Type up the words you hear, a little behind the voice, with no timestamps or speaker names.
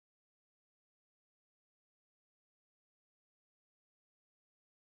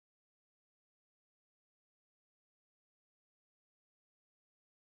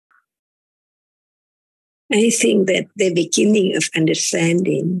I think that the beginning of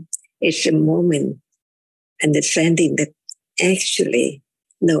understanding is a moment, understanding that actually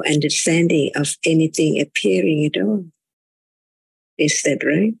no understanding of anything appearing at all. Is that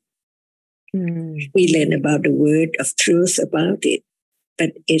right? We learn about the word of truth about it,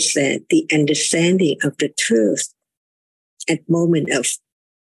 but it's that the understanding of the truth at moment of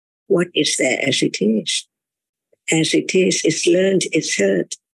what is there as it is. As it is learned, it's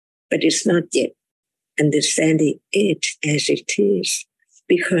heard, but it's not yet understanding it as it is,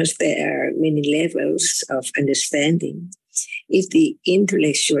 because there are many levels of understanding. If the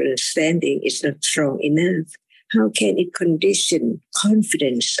intellectual understanding is not strong enough, how can it condition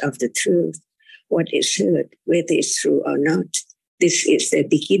confidence of the truth? What is heard, whether it's true or not? This is the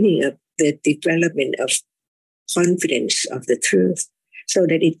beginning of the development of confidence of the truth, so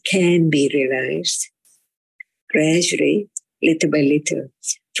that it can be realized gradually, little by little,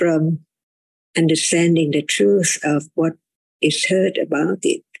 from understanding the truth of what is heard about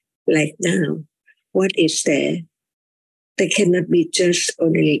it. Like now, what is there? There cannot be just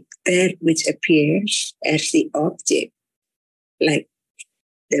only that which appears as the object, like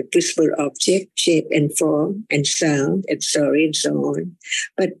the visible object, shape and form and sound and story and so on.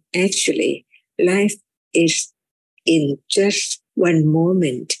 But actually, life is in just one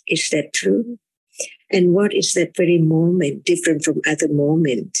moment. Is that true? And what is that very moment different from other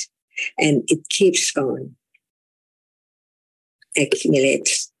moment? And it keeps on,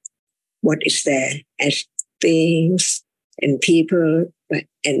 accumulates what is there as things and people,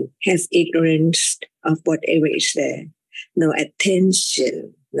 and have ignorance of whatever is there. No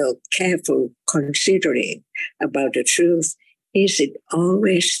attention, no careful considering about the truth. Is it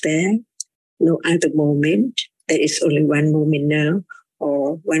always there? No other moment? There is only one moment now,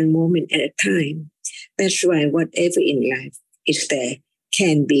 or one moment at a time. That's why whatever in life is there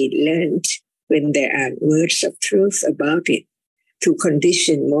can be learned when there are words of truth about it, to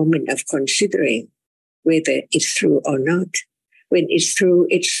condition moment of considering whether it's true or not. When it's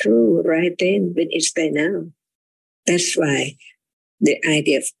true right then, when it's there now. That's why the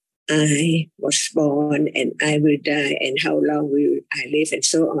idea of I was born and I will die and how long will I live and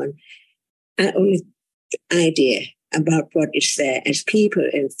so on are only idea about what is there as people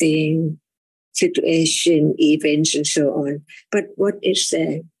and things, situation, events and so on. But what is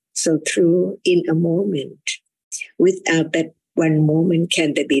there so true in a moment? Without that one moment,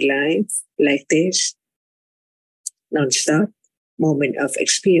 can there be life like this? Non-stop moment of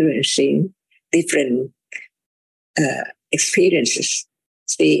experiencing different experiences,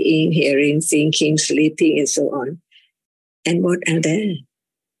 seeing, hearing, thinking, sleeping, and so on. And what are there?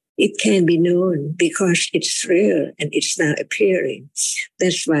 It can be known because it's real and it's now appearing.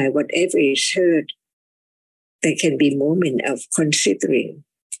 That's why whatever is heard, there can be moment of considering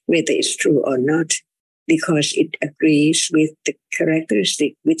whether it's true or not, because it agrees with the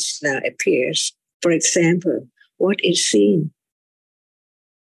characteristic which now appears. For example, what is seen?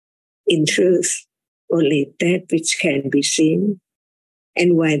 In truth, only that which can be seen.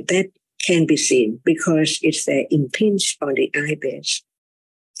 And why that can be seen? Because it's there impinged on the eyebase.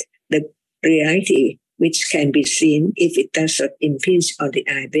 The reality which can be seen, if it does not impinge on the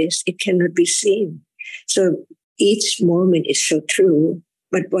eyebase, it cannot be seen. So each moment is so true,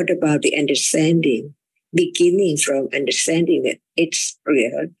 but what about the understanding? Beginning from understanding that it's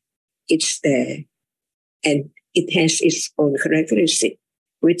real, it's there, and it has its own characteristic,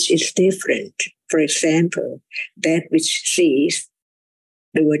 which is different. For example, that which sees,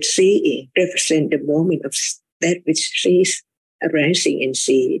 the word seeing represents the moment of that which sees arising and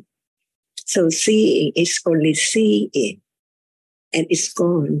seeing. So seeing is only seeing, and it's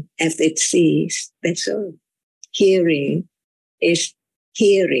gone after it sees. That's all. Hearing is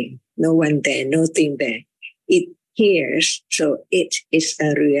hearing. No one there, nothing there. It hears, so it is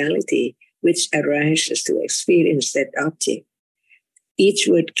a reality which arises to experience that object. Each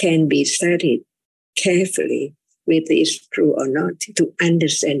word can be studied carefully, whether it's true or not, to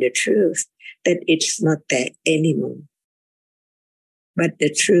understand the truth that it's not there anymore. But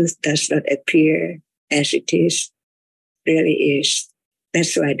the truth does not appear as it is, really is.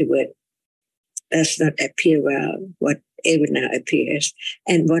 That's why the word does not appear well, whatever now appears.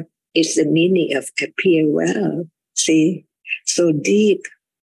 And what is the meaning of appear well? See, so deep.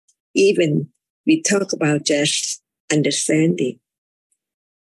 Even we talk about just understanding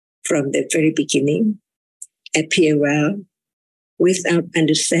from the very beginning, appear well. Without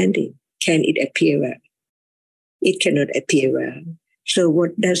understanding, can it appear well? It cannot appear well. So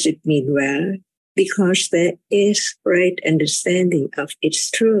what does it mean well? Because there is right understanding of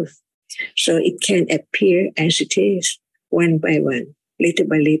its truth. So it can appear as it is, one by one, little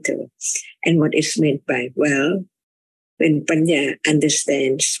by little. And what is meant by well, when Panya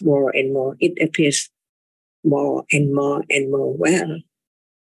understands more and more, it appears more and more and more well,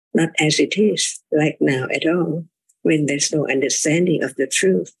 not as it is, like now at all, when there's no understanding of the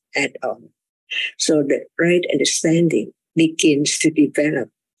truth at all. So the right understanding begins to develop,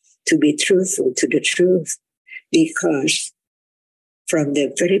 to be truthful to the truth, because from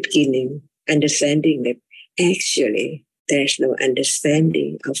the very beginning, understanding that actually there's no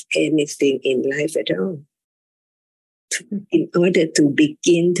understanding of anything in life at all. In order to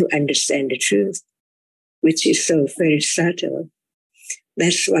begin to understand the truth, which is so very subtle,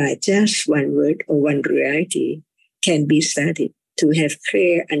 that's why just one word or one reality can be studied to have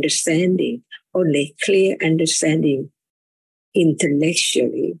clear understanding, only clear understanding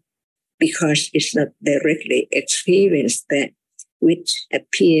intellectually, because it's not directly experienced that which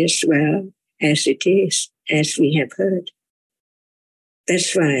appears well as it is, as we have heard.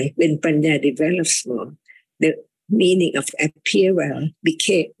 That's why when Panya develops more, the meaning of appear well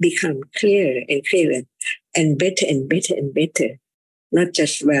become clearer and clearer and better and better and better. Not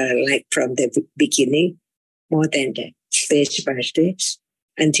just well like from the beginning, more than that, stage by stage,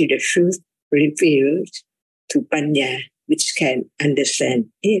 until the truth revealed to Panya, which can understand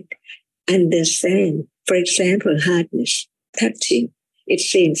it. Understand, for example, hardness, touching. It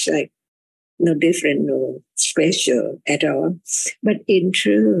seems like no different, no special at all. But in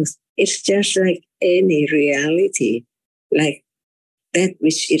truth, it's just like any reality, like that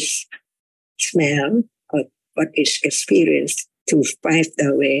which is smell or what is experienced to 5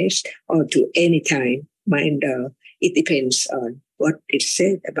 ways or to any time, mind. It depends on what is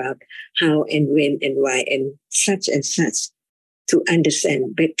said about how and when and why and such, to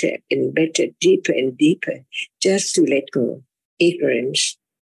understand better and better, deeper and deeper, just to let go. Ignorance,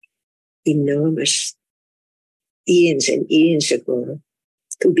 enormous, eons and eons ago,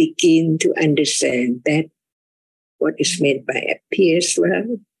 to begin to understand that what is meant by appears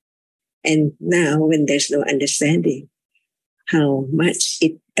well. And now when there's no understanding, how much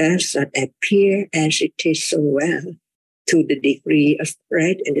it does not appear as it is so well, to the degree of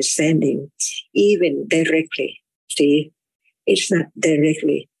right understanding, even directly. See, it's not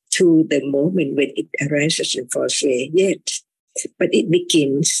directly to the moment when it arises and falls away yet, but it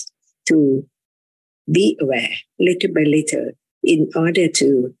begins to be aware little by little in order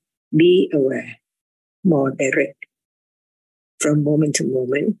to be aware more direct from moment to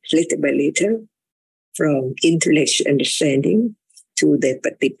moment, little by little, from intellectual understanding to the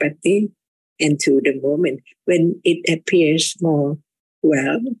patipati and to the moment when it appears more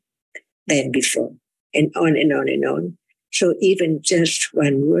well than before, and on and on and on. So even just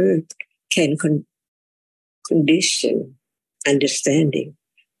one word can condition understanding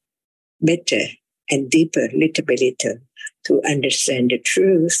better and deeper, little by little, to understand the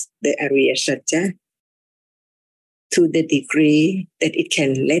truth, the Ariya Satya, to the degree that it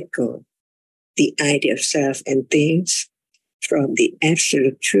can let go the idea of self and things from the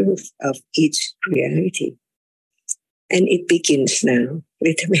absolute truth of each reality. And it begins now,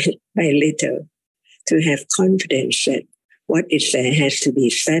 little by little, to have confidence that what is there has to be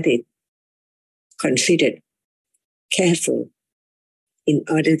studied, considered, careful, in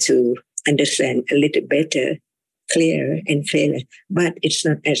order to understand a little better, clearer and clearer. But it's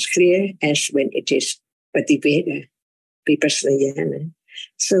not as clear as when it is Pativeda, Vipassana.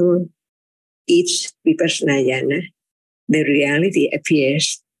 So each Vipassana, the reality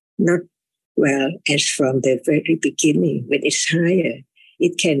appears not well as from the very beginning. When it's higher,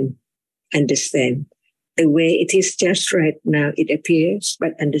 it can understand the way it is just right now. It appears,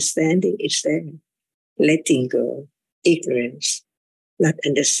 but understanding is there. Letting go, ignorance, not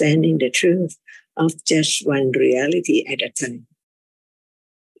understanding the truth of just one reality at a time.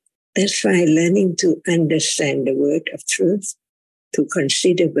 That's why learning to understand the word of truth, to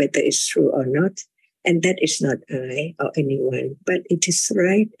consider whether it's true or not, and that is not I or anyone, but it is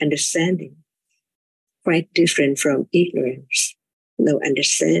right understanding, quite different from ignorance, no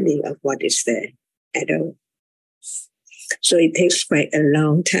understanding of what is there at all. So it takes quite a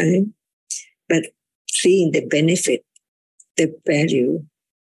long time, but seeing the benefit, the value,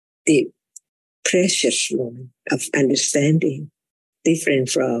 the precious moment of understanding, different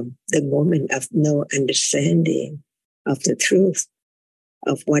from the moment of no understanding of the truth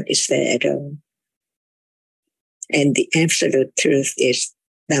of what is there at all. And the absolute truth is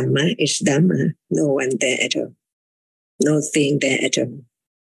Dhamma, no one there at all, no thing there at all.